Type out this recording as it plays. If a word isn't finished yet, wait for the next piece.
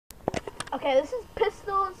Okay, this is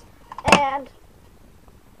pistols, and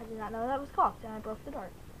I did not know that was cocked, and I broke the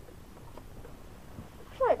dart.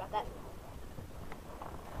 Sorry about that.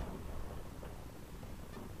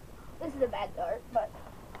 This is a bad dart, but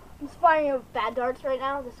I'm just firing with bad darts right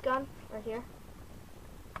now. This gun right here.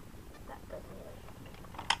 That doesn't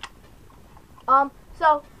really.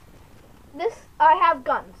 So this I have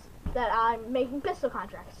guns that I'm making pistol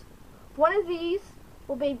contracts. One of these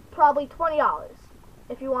will be probably $20.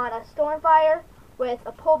 If you want a Stormfire with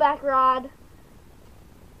a pullback rod,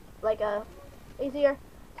 like a easier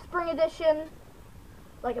spring edition,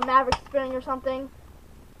 like a Maverick spring or something,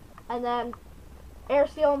 and then air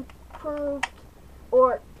seal improved,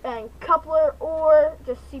 and coupler, or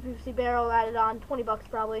just CPC barrel added on. $20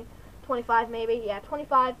 probably, 25 maybe, yeah,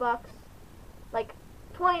 $25, like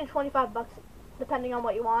 20 to $25 depending on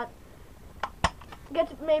what you want. Get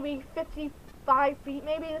to maybe 55 feet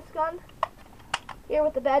maybe this gun. Here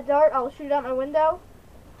with the bad dart, I'll shoot out my window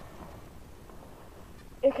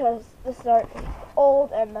because this dart is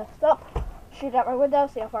old and messed up. Shoot out my window,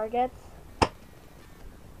 see how far it gets.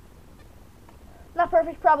 Not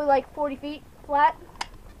perfect, probably like 40 feet flat.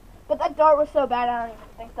 But that dart was so bad, I don't even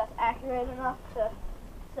think that's accurate enough to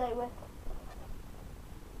say with.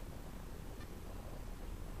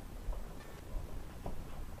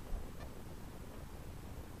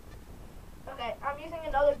 Okay, I'm using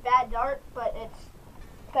another bad dart, but it's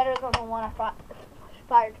better than the one I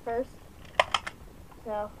fired first.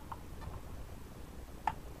 So,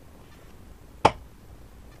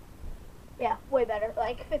 yeah, way better.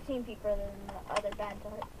 Like 15 feet further than the other bad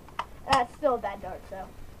dart. That's still a bad dart, so.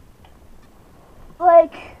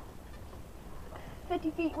 Like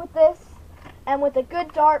 50 feet with this, and with a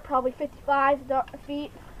good dart, probably 55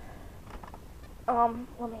 feet. Let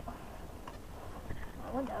me.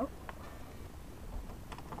 My window.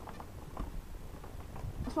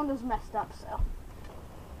 This one is messed up, so.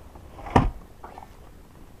 Okay.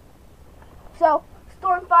 So,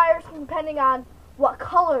 Stormfires, depending on what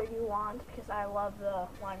color you want, because I love the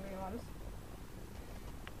lime green ones.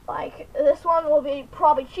 Like, this one will be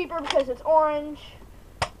probably cheaper because it's orange.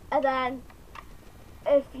 And then,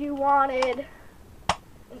 if you wanted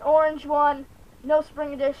an orange one, no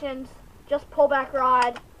spring additions, just pullback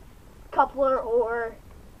rod, coupler, or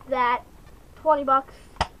that, $20.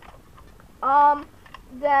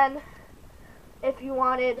 Then, if you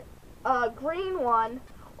wanted a green one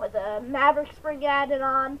with a Maverick spring added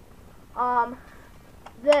on,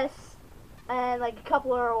 this, and like a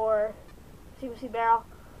coupler or CPC barrel.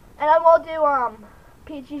 And I will do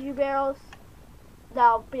PGG barrels.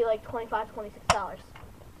 That'll be like $25, $26.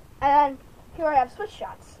 And here I have switch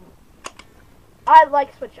shots. I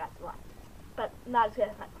like switch shots a lot, but not as good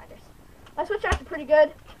as Nightfinders. My switch shots are pretty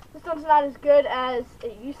good. This one's not as good as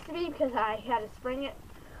it used to be because I had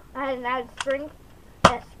an added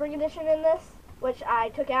spring edition in this, which I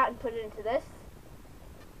took out and put it into this.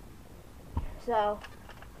 So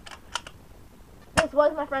this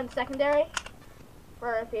was my friend's secondary,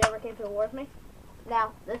 for if he ever came to war with me.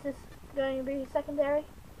 Now this is going to be secondary.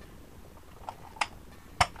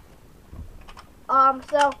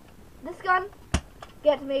 So this gun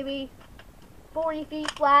gets maybe 40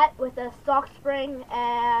 feet flat with a stock spring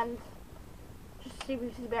and just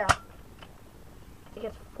CPC barrel. It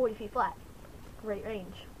gets 40 feet flat. Great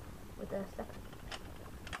range with the second.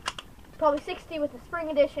 Probably 60 with the spring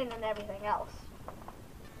edition and everything else.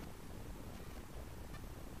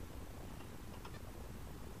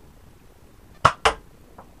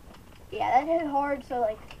 Yeah, that hit hard, so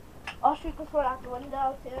like, I'll shoot this one out the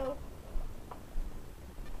window too.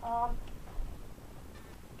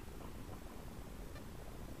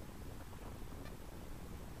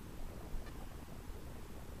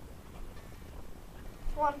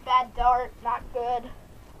 One bad dart, not good,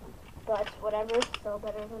 but whatever, still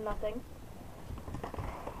better than nothing.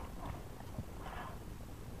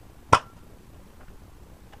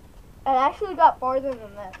 I actually got farther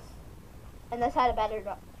than this, and this had a better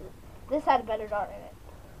dart. This had a better dart in it.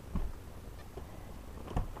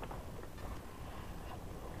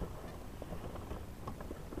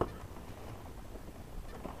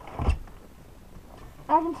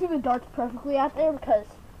 I can see the darts perfectly out there because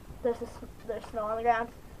there's snow on the ground,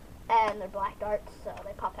 and they're black darts, so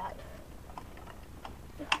they pop out.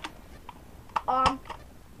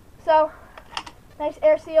 So nice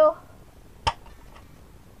air seal.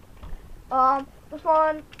 This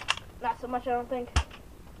one, not so much, I don't think.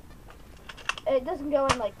 It doesn't go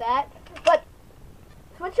in like that, but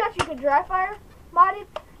switch shots you can dry fire modded,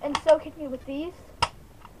 and so can you with these.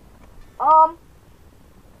 My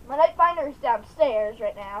Nightfinder is downstairs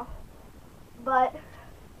right now, but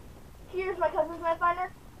here's my cousin's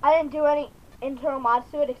Nightfinder. I didn't do any internal mods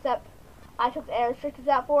to it except I took the air restrictors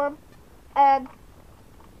out for him, and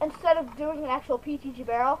instead of doing an actual PTG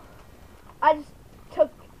barrel, I just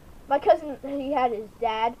took my cousin. He had his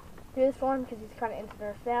dad do this for him because he's kind of into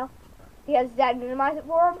Nerf now. He had his dad minimize it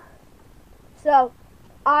for him, so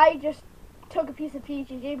I just took a piece of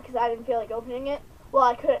PTG because I didn't feel like opening it. Well,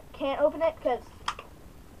 I can't open it because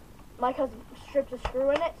my cousin stripped a screw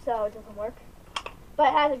in it, so it doesn't work. But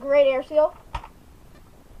it has a great air seal,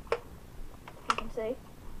 you can see.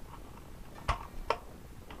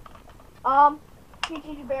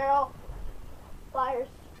 PTG barrel fires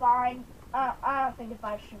fine. I don't think the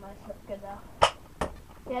fire stream is that good though.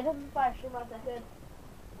 Yeah, it doesn't fire stream out that good,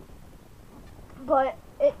 but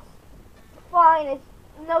it's fine. It's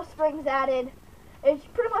no springs added. It's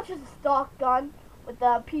pretty much just a stock gun with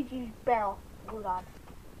the PTG barrel glued on.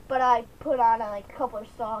 But I put on like a couple of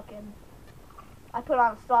stock, and I put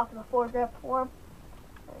on a stock in the foregrip form.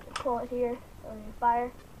 I can pull it here, or you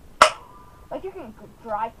fire. Like you can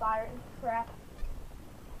dry fire and crap.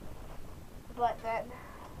 But then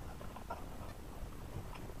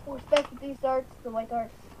we're stuck with these darts, the white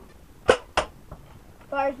darts.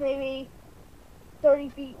 Fires maybe 30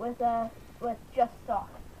 feet with just stock.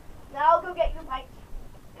 Now I'll go get my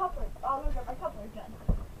coupler. I'll go get my coupler gun.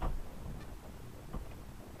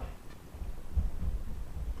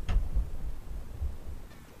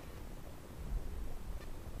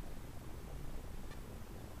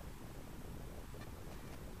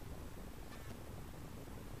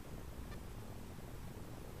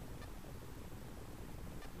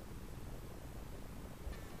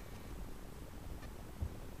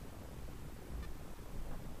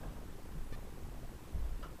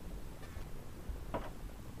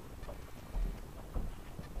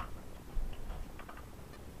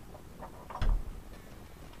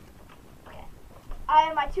 I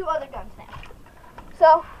have my two other guns now.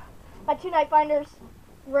 So, my two Night Finders,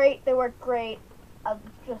 great. They work great. I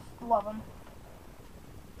just love them.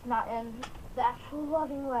 Not in the actual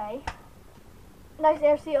loving way. Nice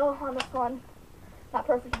air seal on this one. Not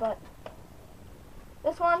perfect, but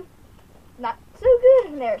this one, not so good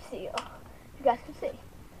of an air seal. You guys can see.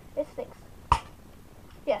 It stinks.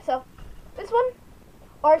 Yeah, so this one,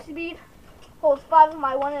 RC holds 5 of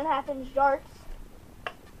my 1.5 inch darts,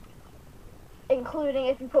 including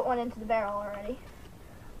if you put one into the barrel already.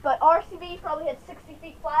 But RCB probably hits 60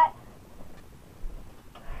 feet flat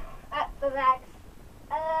at the max,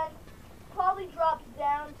 and then probably drops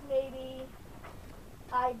down to maybe,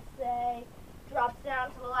 I'd say, drops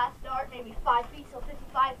down to the last dart, maybe 5 feet, so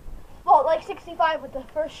 55. Well, like 65 with the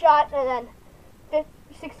first shot, and then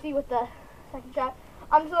 60 with the second shot.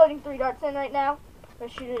 I'm just loading 3 darts in right now. I'm going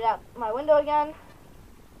to shoot it out my window again.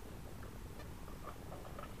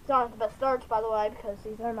 These aren't the best darts, by the way, because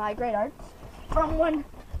these are my gray darts from when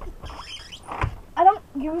I don't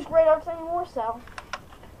use gray darts anymore, so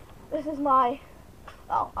this is my,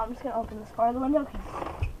 oh, I'm just going to open this part of the window because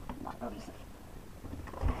I'm not noticing.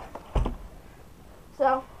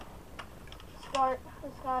 So, start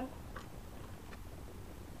this gun.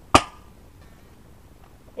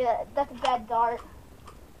 Yeah, that's a bad dart,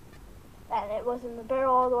 and it was in the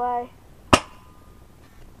barrel all the way.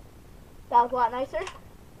 That was a lot nicer.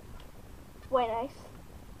 Way nice.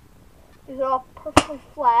 These are all perfectly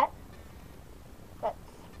flat. That's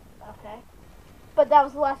okay. But that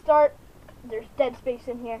was the last dart. There's dead space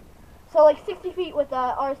in here. So like 60 feet with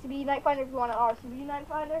a RCB Night Finder if you want an RCB Night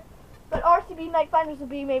Finder. But RCB Night Finders would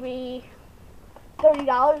be maybe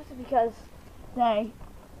 $30 because they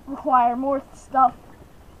require more stuff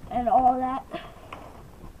and all that.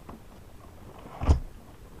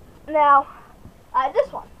 Now,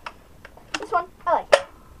 this one I like it.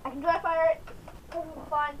 I can dry fire it perfectly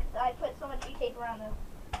fine because I put so much E-tape around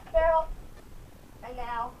the barrel. And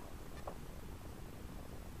now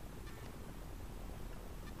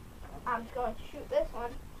I'm just going to shoot this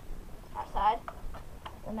one outside.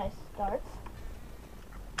 The nice darts.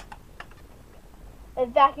 It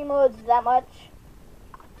vacuum loads that much.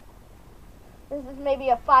 This is maybe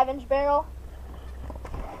a 5-inch barrel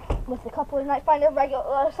with a couple of Night Finder,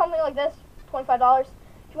 regular, something like this, $25. If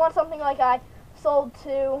you want something like I sold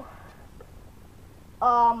to,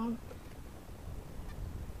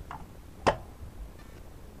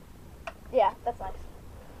 yeah, that's nice.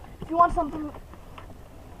 If you want something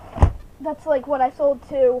that's like what I sold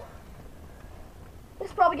to,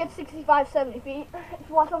 this probably gets 65, 70 feet. If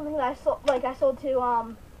you want something that I sold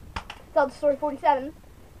to, Zelda Story 47, if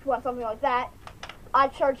you want something like that, I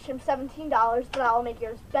charged him $17, but I'll make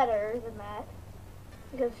yours better than that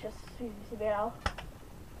because it's just CVC barrel.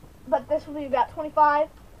 But this will be about $25.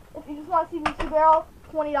 If you just want a CVC barrel,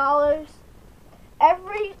 $20.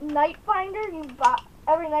 every knife finder you buy,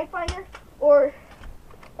 every knife finder or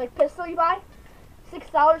like pistol you buy,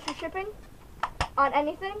 $6 for shipping on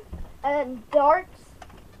anything, and then darts,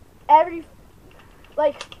 every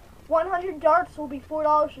like 100 darts will be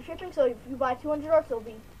 $4 for shipping. So if you buy 200 darts, it'll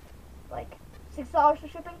be like $6 for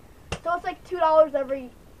shipping. So it's like $2 every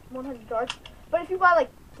 100 darts. But if you buy like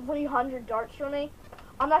 300 darts from me,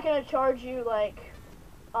 I'm not gonna charge you like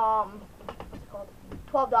what's it called,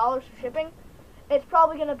 $12 for shipping. It's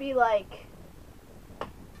probably gonna be like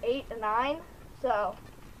 8 or 9. So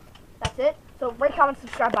that's it. So rate, comment,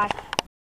 subscribe, bye.